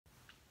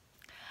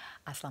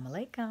Assalamu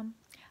alaikum.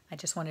 I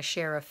just want to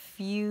share a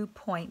few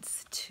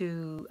points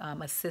to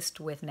assist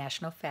with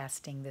National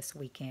Fasting this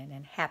weekend,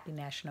 and happy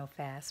National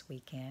Fast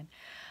weekend.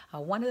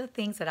 One of the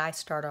things that I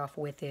start off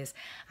with is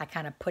I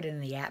kind of put it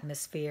in the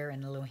atmosphere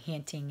and a little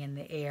hinting in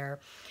the air.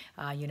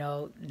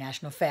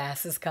 National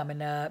Fast is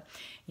coming up.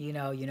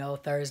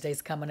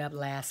 Thursday's coming up,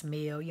 last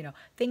meal.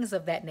 Things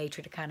of that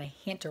nature to kind of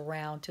hint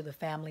around to the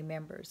family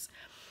members.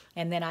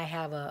 And then I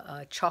have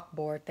a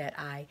chalkboard that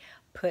I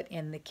put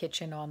in the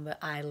kitchen on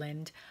the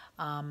island.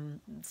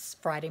 It's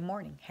Friday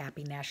morning,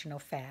 happy National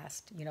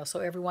Fast.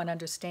 So everyone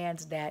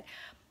understands that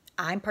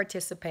I'm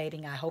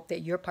participating. I hope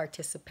that you're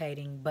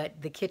participating,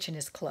 but the kitchen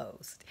is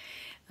closed.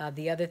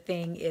 The other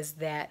thing is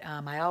that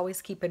I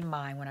always keep in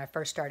mind when I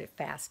first started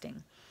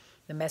fasting.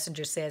 The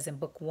messenger says in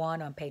book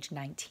 1 on page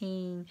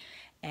 19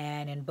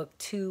 and in book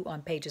 2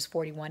 on pages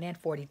 41 and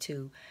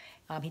 42,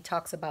 he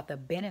talks about the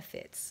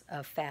benefits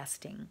of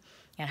fasting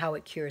and how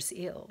it cures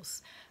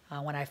ills.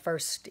 When I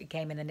first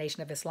came in the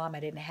Nation of Islam, I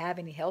didn't have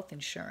any health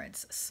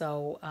insurance.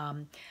 So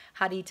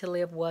Hadi to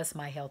Live was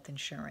my health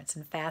insurance,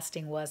 and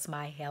fasting was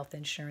my health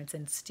insurance,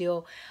 and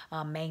still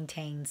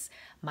maintains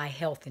my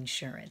health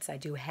insurance. I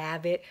do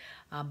have it,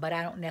 but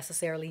I don't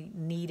necessarily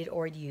need it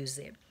or use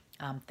it.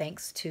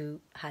 Thanks to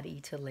Hadi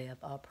to Live.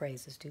 All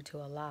praises due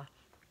to Allah.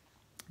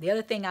 The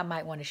other thing I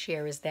might want to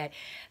share is that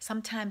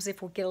sometimes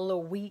if we get a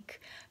little weak,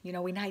 we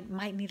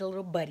might need a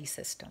little buddy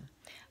system.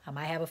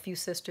 I have a few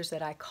sisters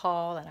that I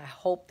call, and I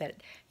hope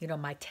that,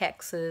 my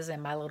texts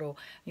and my little,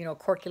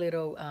 quirky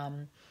little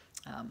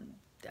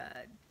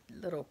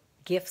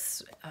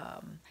gifts,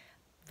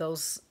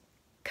 those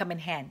come in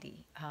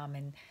handy.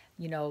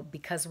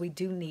 Because we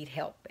do need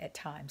help at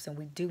times, and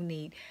we do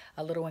need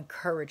a little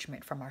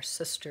encouragement from our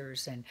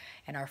sisters and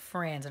our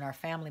friends and our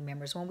family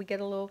members when we get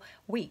a little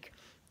weak.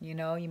 You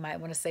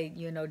might want to say,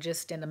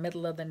 just in the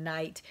middle of the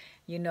night,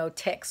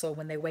 text, or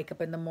when they wake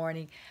up in the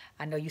morning,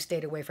 I know you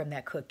stayed away from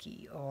that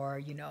cookie,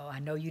 or, I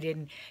know you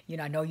didn't,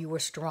 I know you were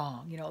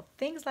strong.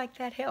 Things like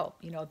that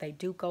help. They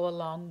do go a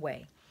long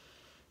way.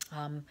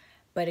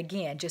 But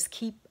again, just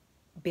keep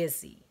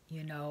busy,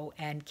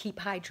 and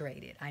keep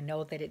hydrated. I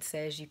know that it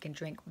says you can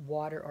drink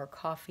water or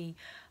coffee.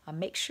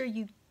 Make sure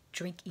you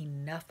drink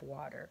enough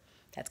water.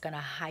 That's going to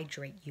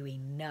hydrate you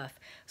enough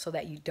so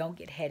that you don't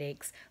get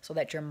headaches, so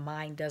that your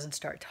mind doesn't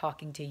start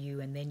talking to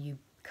you, and then you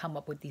come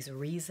up with these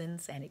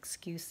reasons and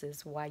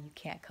excuses why you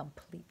can't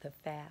complete the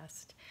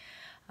fast.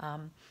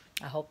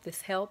 I hope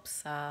this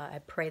helps.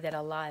 I pray that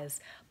Allah is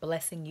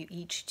blessing you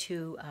each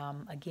to,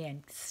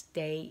 again,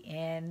 stay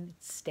in,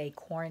 stay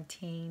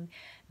quarantined,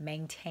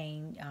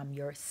 maintain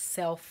your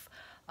self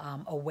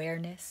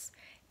awareness,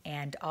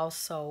 and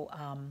also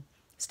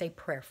stay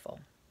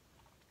prayerful.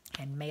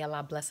 And may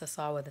Allah bless us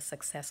all with a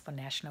successful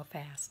national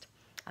fast.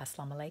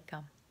 Assalamu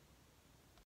alaikum.